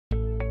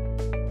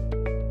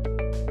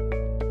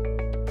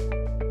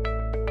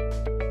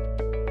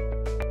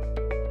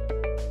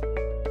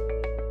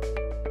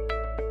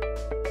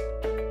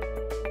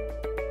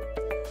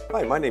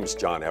Hi, my name is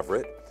John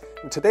Everett,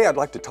 and today I'd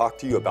like to talk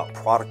to you about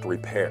product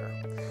repair.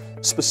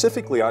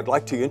 Specifically, I'd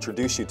like to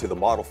introduce you to the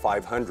Model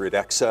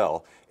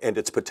 500XL and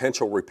its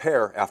potential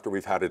repair after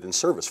we've had it in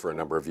service for a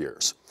number of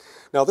years.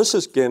 Now, this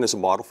is a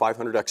Model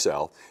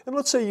 500XL, and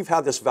let's say you've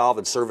had this valve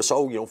in service,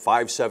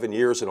 5-7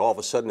 years, and all of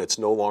a sudden it's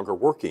no longer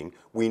working.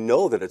 We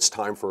know that it's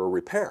time for a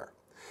repair.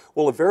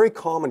 Well, a very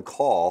common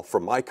call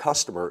from my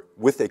customer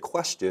with a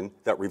question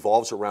that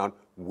revolves around,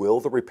 will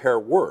the repair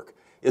work,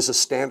 is a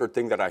standard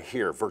thing that I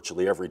hear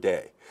virtually every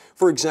day.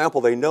 For example,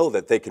 they know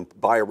that they can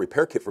buy a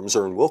repair kit from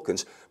Zurn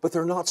Wilkins, but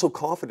they're not so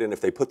confident if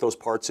they put those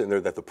parts in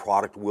there that the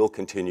product will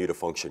continue to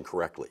function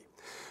correctly.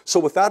 So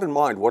with that in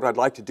mind, what I'd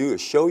like to do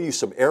is show you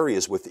some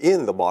areas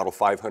within the Model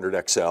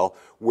 500XL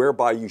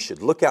whereby you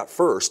should look at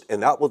first,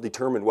 and that will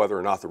determine whether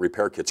or not the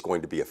repair kit's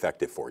going to be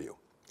effective for you.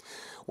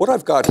 What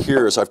I've got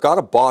here is I've got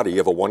a body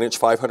of a 1-inch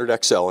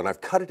 500XL, and I've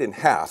cut it in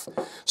half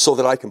so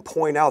that I can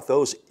point out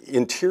those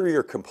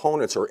interior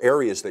components or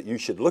areas that you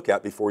should look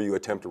at before you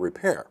attempt a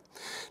repair.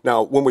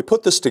 Now, when we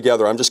put this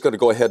together, I'm just going to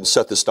go ahead and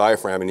set this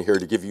diaphragm in here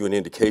to give you an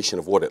indication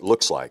of what it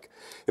looks like.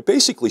 It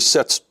basically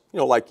sets,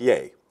 like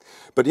yay.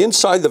 But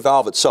inside the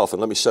valve itself, and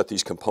let me set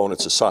these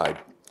components aside,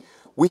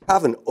 we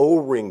have an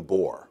O-ring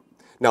bore.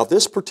 Now,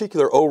 this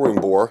particular O-ring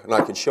bore, and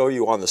I can show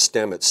you on the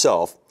stem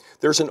itself,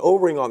 there's an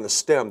O-ring on the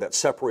stem that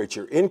separates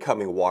your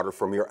incoming water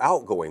from your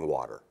outgoing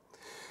water.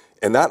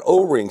 And that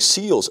O-ring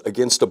seals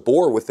against a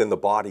bore within the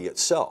body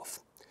itself.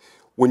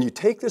 When you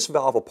take this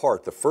valve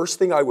apart, the first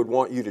thing I would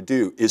want you to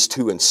do is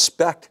to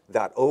inspect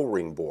that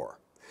O-ring bore.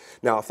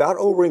 Now, if that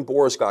O-ring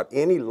bore has got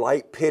any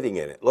light pitting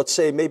in it, let's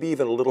say maybe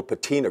even a little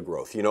patina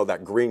growth,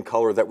 that green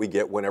color that we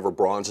get whenever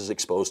bronze is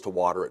exposed to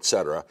water,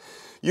 etc.,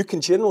 you can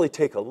generally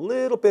take a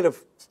little bit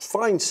of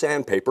fine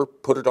sandpaper,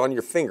 put it on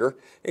your finger,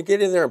 and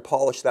get in there and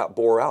polish that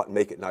bore out and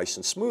make it nice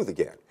and smooth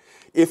again.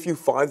 If you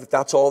find that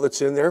that's all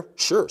that's in there,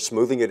 sure,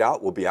 smoothing it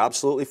out will be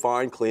absolutely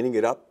fine, cleaning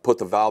it up, put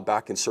the valve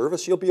back in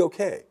service, you'll be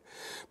okay.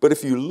 But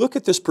if you look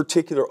at this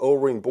particular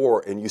O-ring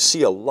bore and you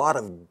see a lot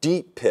of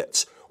deep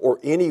pits, or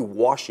any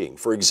washing,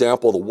 for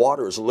example, the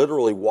water has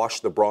literally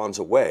washed the bronze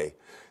away,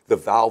 the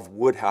valve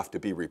would have to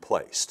be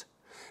replaced.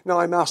 Now,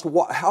 I'm asked,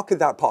 how could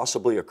that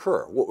possibly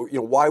occur?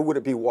 Why would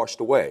it be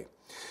washed away?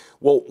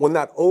 Well, when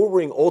that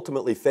O-ring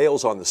ultimately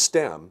fails on the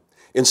stem,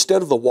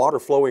 instead of the water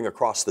flowing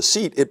across the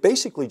seat, it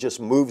basically just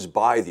moves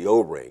by the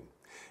O-ring.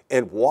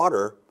 And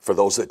water, for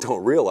those that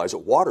don't realize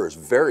it, water is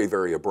very,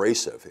 very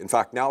abrasive. In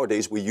fact,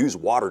 nowadays we use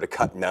water to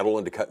cut metal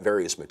and to cut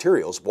various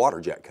materials.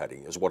 Water jet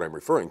cutting is what I'm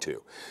referring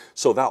to.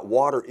 So that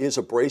water is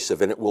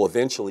abrasive and it will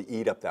eventually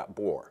eat up that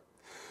bore.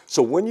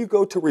 So when you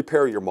go to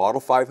repair your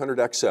Model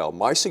 500XL,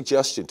 my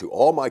suggestion to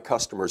all my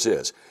customers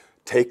is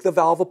take the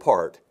valve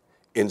apart,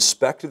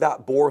 inspect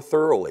that bore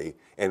thoroughly,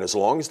 and as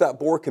long as that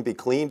bore can be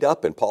cleaned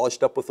up and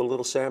polished up with a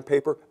little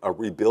sandpaper, a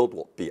rebuild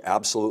will be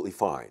absolutely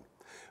fine.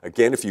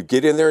 Again, if you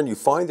get in there and you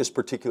find this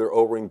particular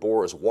O-ring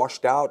bore is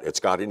washed out, it's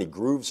got any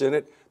grooves in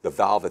it, the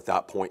valve at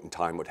that point in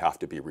time would have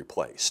to be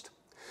replaced.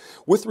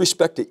 With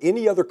respect to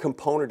any other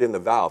component in the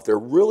valve, there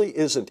really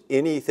isn't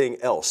anything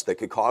else that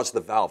could cause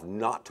the valve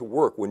not to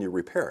work when you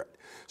repair it.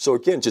 So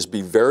again, just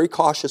be very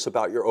cautious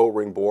about your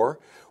O-ring bore.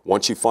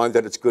 Once you find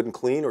that it's good and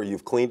clean or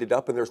you've cleaned it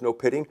up and there's no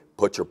pitting,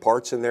 put your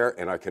parts in there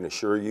and I can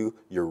assure you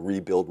your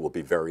rebuild will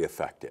be very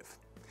effective.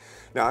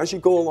 Now, as you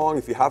go along,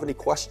 if you have any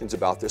questions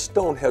about this,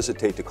 don't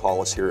hesitate to call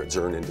us here at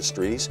Zurn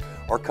Industries.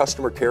 Our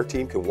customer care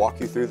team can walk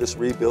you through this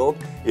rebuild.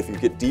 If you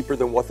get deeper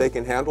than what they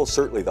can handle,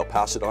 certainly they'll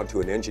pass it on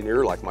to an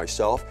engineer like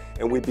myself,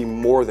 and we'd be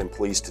more than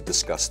pleased to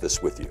discuss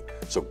this with you.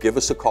 So give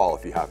us a call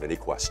if you have any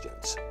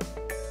questions.